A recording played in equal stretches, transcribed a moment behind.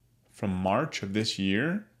from March of this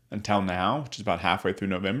year until now, which is about halfway through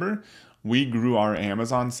November, we grew our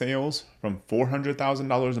Amazon sales from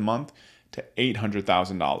 $400,000 a month to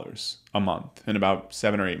 $800,000 a month in about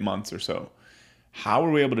 7 or 8 months or so. How were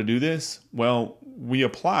we able to do this? Well, we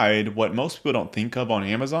applied what most people don't think of on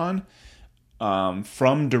Amazon,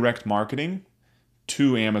 from direct marketing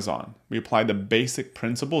to Amazon. We applied the basic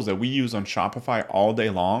principles that we use on Shopify all day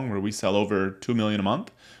long, where we sell over $2 million a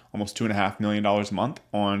month, almost $2.5 million a month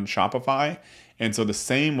on Shopify. And so the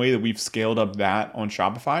same way that we've scaled up that on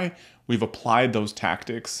Shopify, we've applied those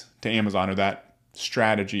tactics to Amazon, or that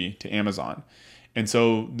strategy to Amazon. And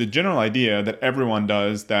so the general idea that everyone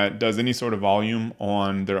does that does any sort of volume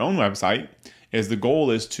on their own website is the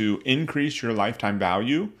goal is to increase your lifetime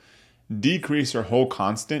value, decrease your whole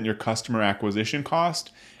constant, your customer acquisition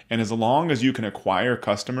cost. And as long as you can acquire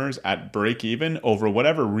customers at break even over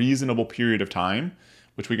whatever reasonable period of time,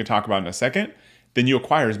 which we can talk about in a second, then you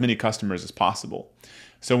acquire as many customers as possible.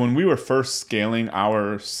 So when we were first scaling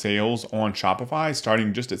our sales on Shopify,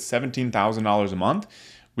 starting just at $17,000 a month,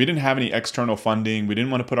 we didn't have any external funding. We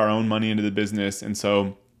didn't want to put our own money into the business. And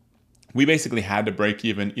so we basically had to break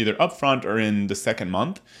even either upfront or in the second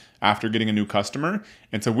month after getting a new customer.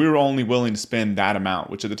 And so we were only willing to spend that amount,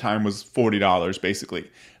 which at the time was $40 basically.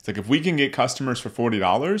 It's like, if we can get customers for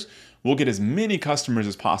 $40, we'll get as many customers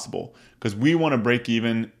as possible, because we want to break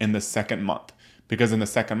even in the second month. Because in the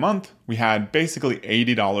second month, we had basically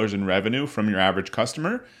 $80 in revenue from your average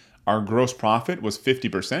customer. Our gross profit was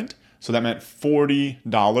 50%. So that meant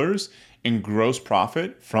 $40 in gross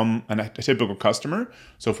profit from a typical customer.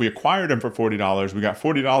 So if we acquired them for $40, we got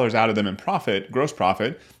 $40 out of them in profit, gross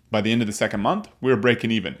profit. By the end of the second month, we were breaking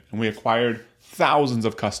even, and we acquired thousands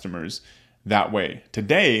of customers that way.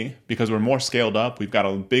 Today, because we're more scaled up, we've got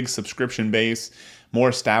a big subscription base, more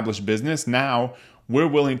established business. Now we're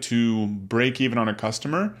willing to break even on a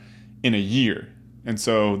customer in a year. And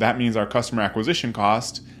so that means our customer acquisition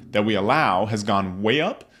cost that we allow has gone way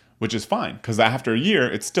up, which is fine, because after a year,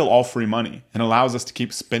 it's still all free money and allows us to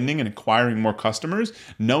keep spending and acquiring more customers,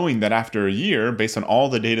 knowing that after a year, based on all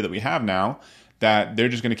the data that we have now, that they're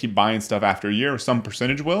just going to keep buying stuff after a year, or some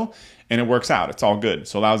percentage will, and it works out. It's all good.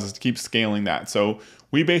 So it allows us to keep scaling that. So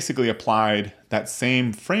we basically applied that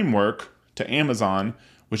same framework to Amazon,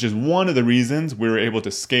 which is one of the reasons we were able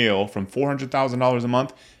to scale from $400,000 a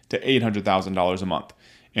month to $800,000 a month.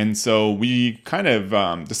 And so we kind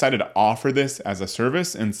of decided to offer this as a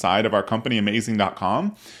service inside of our company,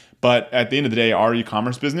 Amazing.com. But at the end of the day, our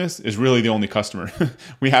e-commerce business is really the only customer.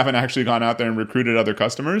 We haven't actually gone out there and recruited other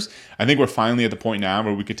customers. I think we're finally at the point now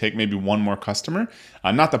where we could take maybe one more customer.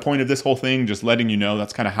 Not the point of this whole thing, just letting you know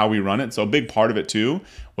that's kind of how we run it. So a big part of it too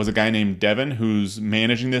was a guy named Devin who's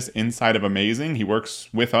managing this inside of Amazing. He works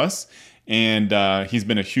with us, and he's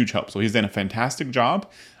been a huge help. So he's done a fantastic job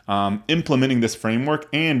implementing this framework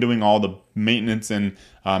and doing all the maintenance and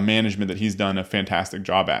management that he's done a fantastic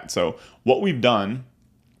job at. So what we've done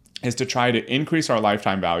is to try to increase our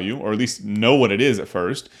lifetime value, or at least know what it is at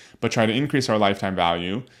first, but try to increase our lifetime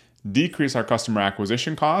value, decrease our customer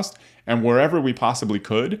acquisition cost, and wherever we possibly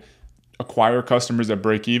could, acquire customers that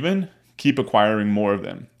break even, keep acquiring more of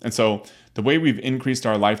them. And so the way we've increased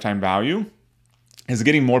our lifetime value is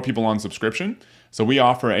getting more people on subscription. So we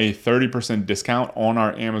offer a 30% discount on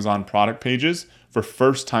our Amazon product pages for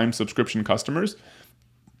first-time subscription customers.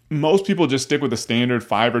 Most people just stick with the standard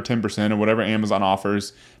 5 or 10% or whatever Amazon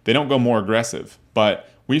offers. They don't go more aggressive, but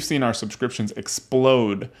we've seen our subscriptions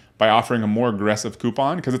explode by offering a more aggressive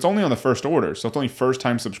coupon, because it's only on the first order. So it's only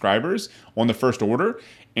first-time subscribers on the first order.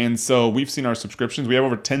 And so we've seen our subscriptions. We have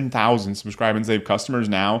over 10,000 Subscribe and Save customers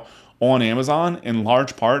now on Amazon, in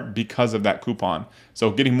large part because of that coupon.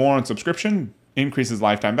 So getting more on subscription increases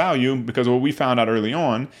lifetime value, because what we found out early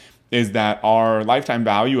on is that our lifetime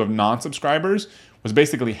value of non-subscribers was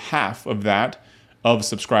basically half of that of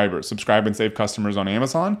subscribers, Subscribe and Save customers on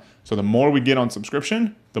Amazon. So the more we get on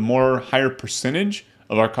subscription, the more higher percentage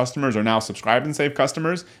of our customers are now Subscribe and Save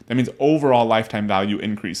customers. That means overall lifetime value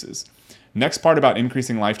increases. Next part about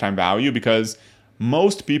increasing lifetime value, because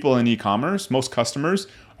most people in e-commerce, most customers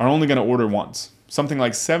are only going to order once. Something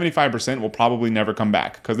like 75% will probably never come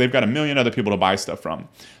back, because they've got a million other people to buy stuff from.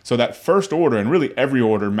 So that first order, and really every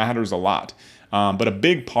order, matters a lot. But a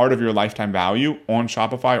big part of your lifetime value on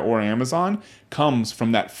Shopify or Amazon comes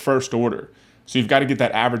from that first order. So you've got to get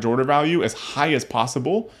that average order value as high as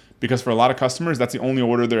possible, because for a lot of customers, that's the only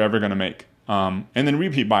order they're ever going to make. And then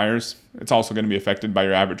repeat buyers, it's also going to be affected by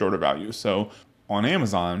your average order value. So on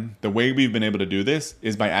Amazon, the way we've been able to do this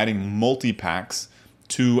is by adding multi-packs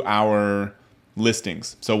to our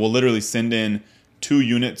listings. So we'll literally send in 2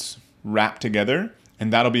 units wrapped together,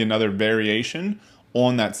 and that'll be another variation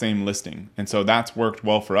on that same listing. And so that's worked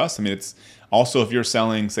well for us. I mean, it's also if you're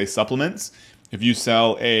selling, say, supplements, if you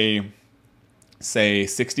sell a, say,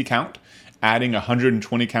 60 count, adding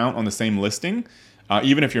 120 count on the same listing,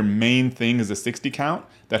 even if your main thing is a 60 count,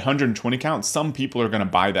 that 120 count, some people are going to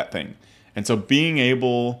buy that thing. And so being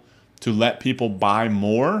able to let people buy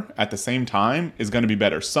more at the same time is going to be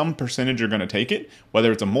better. Some percentage are going to take it,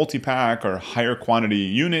 whether it's a multi-pack or a higher quantity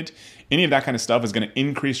unit. Any of that kind of stuff is going to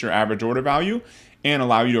increase your average order value and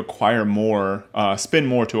allow you to acquire more, spend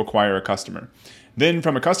more to acquire a customer. Then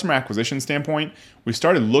from a customer acquisition standpoint, we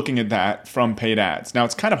started looking at that from paid ads. Now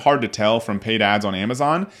it's kind of hard to tell from paid ads on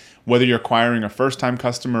Amazon whether you're acquiring a first-time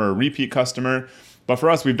customer or a repeat customer. But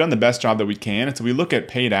for us, we've done the best job that we can. And so we look at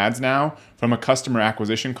paid ads now from a customer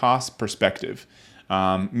acquisition cost perspective,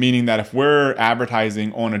 meaning that if we're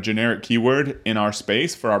advertising on a generic keyword in our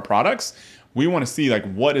space for our products, we want to see like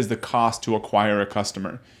what is the cost to acquire a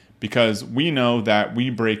customer, because we know that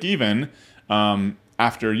we break even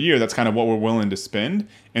after a year. That's kind of what we're willing to spend.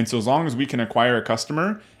 And so as long as we can acquire a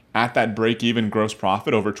customer at that break even gross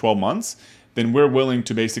profit over 12 months, then we're willing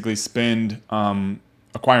to basically spend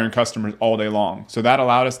acquiring customers all day long. So that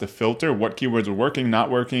allowed us to filter what keywords were working,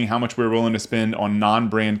 not working, how much we're willing to spend on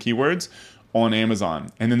non-brand keywords on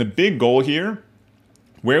Amazon. And then the big goal here,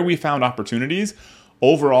 where we found opportunities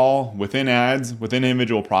overall within ads, within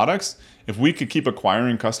individual products, if we could keep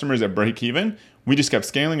acquiring customers at break even, we just kept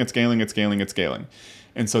scaling and scaling and scaling and scaling.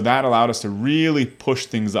 And so that allowed us to really push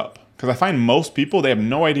things up. Because I find most people, they have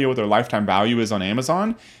no idea what their lifetime value is on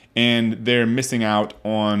Amazon, and they're missing out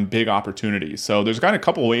on big opportunities. So there's got a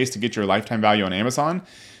couple ways to get your lifetime value on Amazon.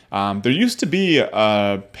 There used to be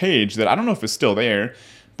a page that I don't know if it's still there,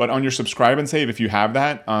 but on your Subscribe and Save, if you have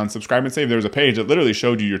that, on Subscribe and Save, there was a page that literally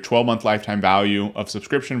showed you your 12-month lifetime value of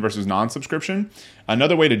subscription versus non-subscription.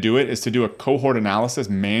 Another way to do it is to do a cohort analysis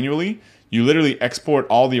manually. You literally export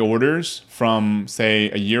all the orders from, say,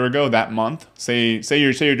 a year ago, that month. Say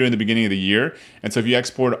you're doing the beginning of the year. And so if you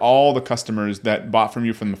export all the customers that bought from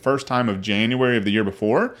you from the first time of January of the year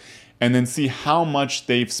before, and then see how much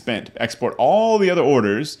they've spent. Export all the other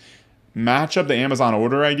orders, match up the Amazon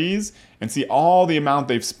order IDs, and see all the amount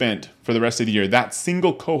they've spent for the rest of the year. That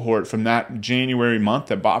single cohort from that January month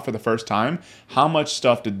that bought for the first time, how much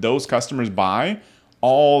stuff did those customers buy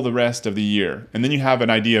all the rest of the year? And then you have an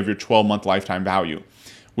idea of your 12-month lifetime value.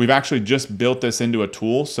 We've actually just built this into a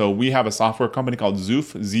tool. So we have a software company called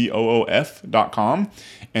Zoof, ZOOF.com,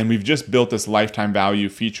 and we've just built this lifetime value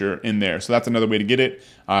feature in there. So that's another way to get it.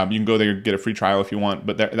 You can go there, get a free trial if you want,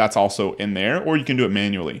 but that's also in there, or you can do it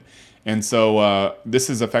manually. And so this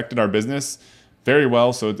has affected our business very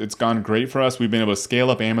well. So it's gone great for us. We've been able to scale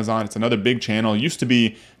up Amazon. It's another big channel. It used to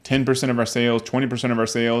be 10% of our sales, 20% of our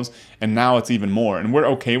sales, and now it's even more. And we're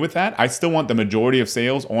okay with that. I still want the majority of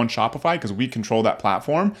sales on Shopify because we control that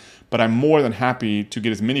platform, but I'm more than happy to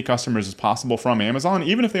get as many customers as possible from Amazon,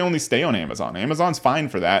 even if they only stay on Amazon. Amazon's fine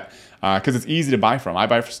for that because it's easy to buy from. I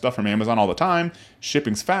buy stuff from Amazon all the time.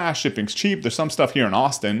 Shipping's fast, shipping's cheap. There's some stuff here in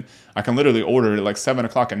Austin. I can literally order it at like 7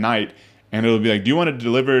 o'clock at night, and it'll be like, do you want it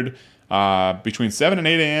delivered between 7 and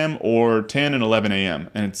 8 a.m. or 10 and 11 a.m.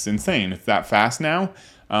 And it's insane. It's that fast now.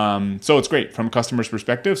 So it's great from a customer's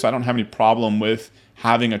perspective. So I don't have any problem with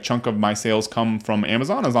having a chunk of my sales come from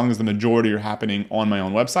Amazon as long as the majority are happening on my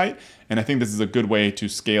own website. And I think this is a good way to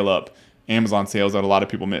scale up Amazon sales that a lot of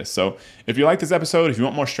people miss. So if you like this episode, if you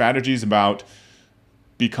want more strategies about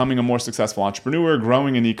becoming a more successful entrepreneur,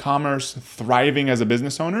 growing in e-commerce, thriving as a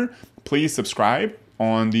business owner, please subscribe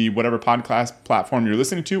on the whatever podcast platform you're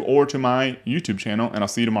listening to or to my YouTube channel, and I'll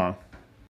see you tomorrow.